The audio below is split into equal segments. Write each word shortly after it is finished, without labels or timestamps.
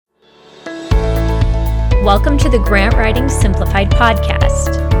Welcome to the Grant Writing Simplified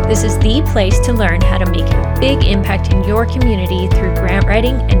podcast. This is the place to learn how to make a big impact in your community through grant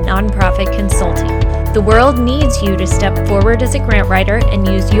writing and nonprofit consulting. The world needs you to step forward as a grant writer and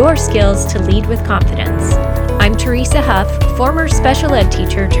use your skills to lead with confidence. I'm Teresa Huff, former special ed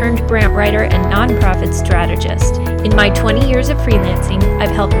teacher turned grant writer and nonprofit strategist. In my 20 years of freelancing, I've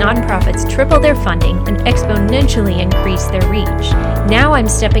helped nonprofits triple their funding and exponentially increase their reach. Now I'm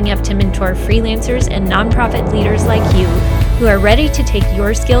stepping up to mentor freelancers and nonprofit leaders like you who are ready to take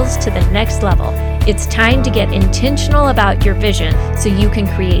your skills to the next level. It's time to get intentional about your vision so you can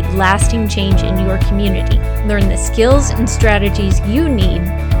create lasting change in your community. Learn the skills and strategies you need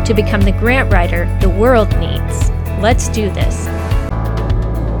to become the grant writer the world needs. Let's do this.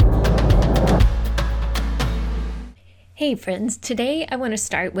 Hey friends, today I want to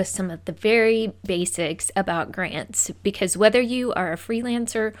start with some of the very basics about grants, because whether you are a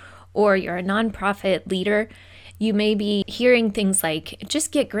freelancer or you're a nonprofit leader, you may be hearing things like,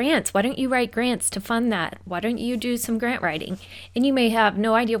 just get grants. Why don't you write grants to fund that? Why don't you do some grant writing? And you may have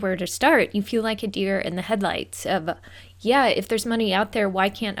no idea where to start. You feel like a deer in the headlights of, if there's money out there, why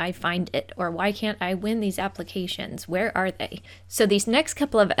can't I find it? Or why can't I win these applications? Where are they? So these next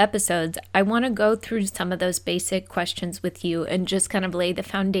couple of episodes, I want to go through some of those basic questions with you and just kind of lay the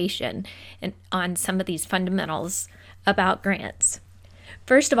foundation on some of these fundamentals about grants.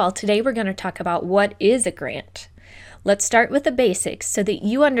 First of all, today we're going to talk about what is a grant. Let's start with the basics so that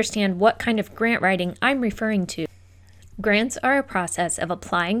you understand what kind of grant writing I'm referring to. Grants are a process of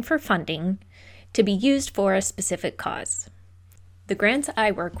applying for funding to be used for a specific cause. The grants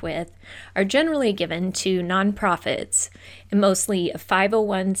I work with are generally given to nonprofits, and mostly a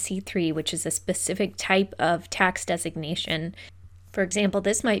 501c3, which is a specific type of tax designation. For example,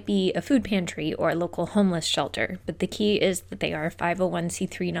 this might be a food pantry or a local homeless shelter, but the key is that they are a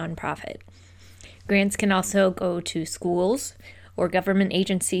 501c3 nonprofit. Grants can also go to schools or government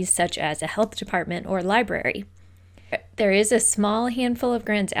agencies such as a health department or library. There is a small handful of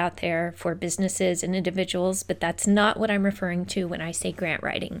grants out there for businesses and individuals, but that's not what I'm referring to when I say grant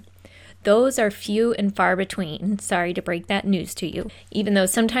writing. Those are few and far between. Sorry to break that news to you, even though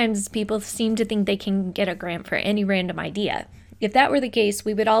sometimes people seem to think they can get a grant for any random idea. If that were the case,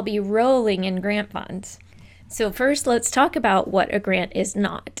 we would all be rolling in grant funds. So first, let's talk about what a grant is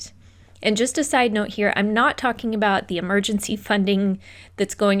not. And just a side note here, I'm not talking about the emergency funding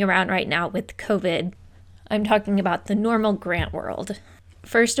that's going around right now with COVID. I'm talking about the normal grant world.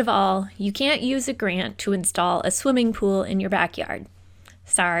 First of all, you can't use a grant to install a swimming pool in your backyard.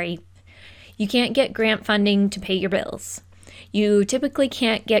 Sorry. You can't get grant funding to pay your bills. You typically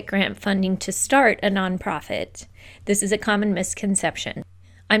can't get grant funding to start a nonprofit. This is a common misconception.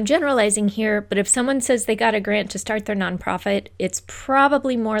 I'm generalizing here, but if someone says they got a grant to start their nonprofit, it's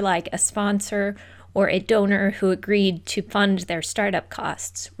probably more like a sponsor or a donor who agreed to fund their startup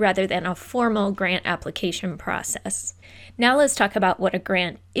costs rather than a formal grant application process. Now let's talk about what a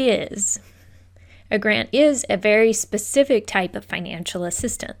grant is. A grant is a very specific type of financial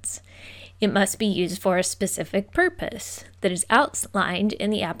assistance. It must be used for a specific purpose that is outlined in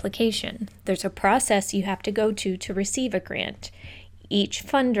the application. There's a process you have to go to receive a grant. Each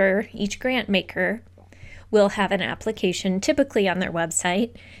funder, each grant maker, will have an application typically on their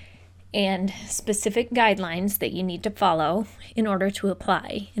website and specific guidelines that you need to follow in order to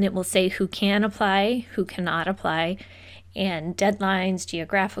apply. And it will say who can apply, who cannot apply, and deadlines,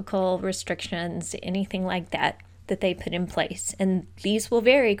 geographical restrictions, anything like that they put in place. And these will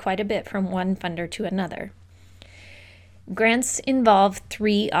vary quite a bit from one funder to another. Grants involve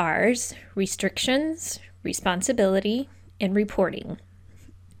 3 R's: restrictions, responsibility, and reporting.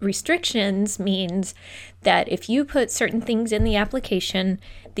 Restrictions means that if you put certain things in the application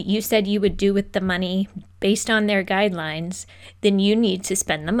that you said you would do with the money based on their guidelines, then you need to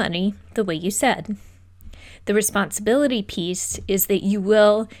spend the money the way you said. The responsibility piece is that you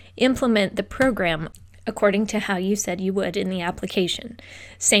will implement the program according to how you said you would in the application.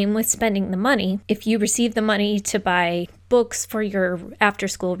 Same with spending the money. If you receive the money to buy books for your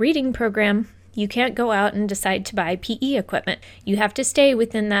after-school reading program, you can't go out and decide to buy PE equipment. You have to stay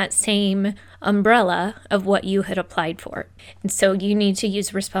within that same umbrella of what you had applied for. And so you need to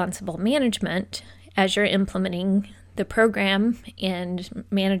use responsible management as you're implementing the program and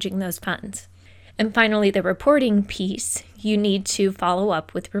managing those funds. And finally, the reporting piece, you need to follow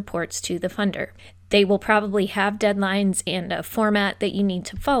up with reports to the funder. They will probably have deadlines and a format that you need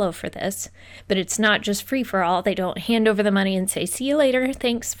to follow for this, but it's not just free for all. They don't hand over the money and say, see you later,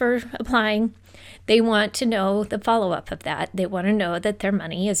 thanks for applying. They want to know the follow-up of that. They want to know that their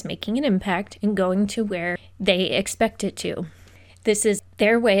money is making an impact and going to where they expect it to. This is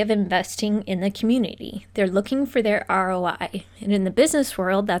their way of investing in the community. They're looking for their ROI. And in the business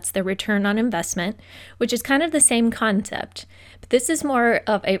world, that's their return on investment, which is kind of the same concept. But this is more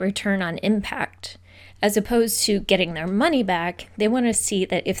of a return on impact. As opposed to getting their money back, they want to see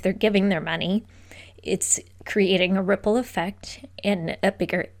that if they're giving their money, it's creating a ripple effect and a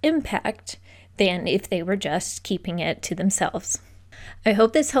bigger impact than if they were just keeping it to themselves. I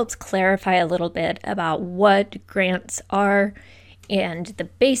hope this helps clarify a little bit about what grants are and the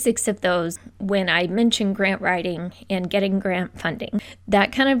basics of those when I mention grant writing and getting grant funding.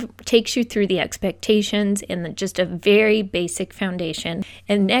 That kind of takes you through the expectations and just a very basic foundation.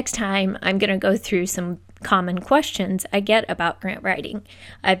 And next time, I'm going to go through some common questions I get about grant writing.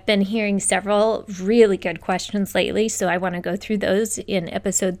 I've been hearing several really good questions lately, so I want to go through those in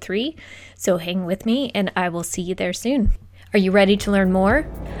episode 3. So hang with me, and I will see you there soon. Are you ready to learn more?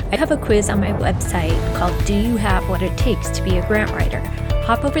 I have a quiz on my website called Do You Have What It Takes to Be a Grant Writer?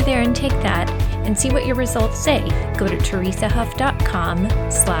 Hop over there and take that and see what your results say. Go to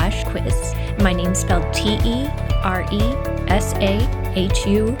teresahuff.com/quiz. My name's spelled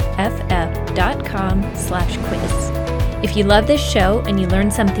TERESAHUFF.com/quiz. If you love this show and you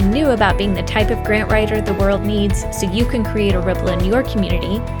learned something new about being the type of grant writer the world needs so you can create a ripple in your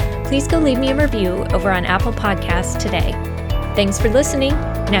community, please go leave me a review over on Apple Podcasts today. Thanks for listening.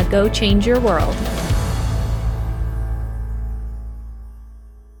 Now go change your world.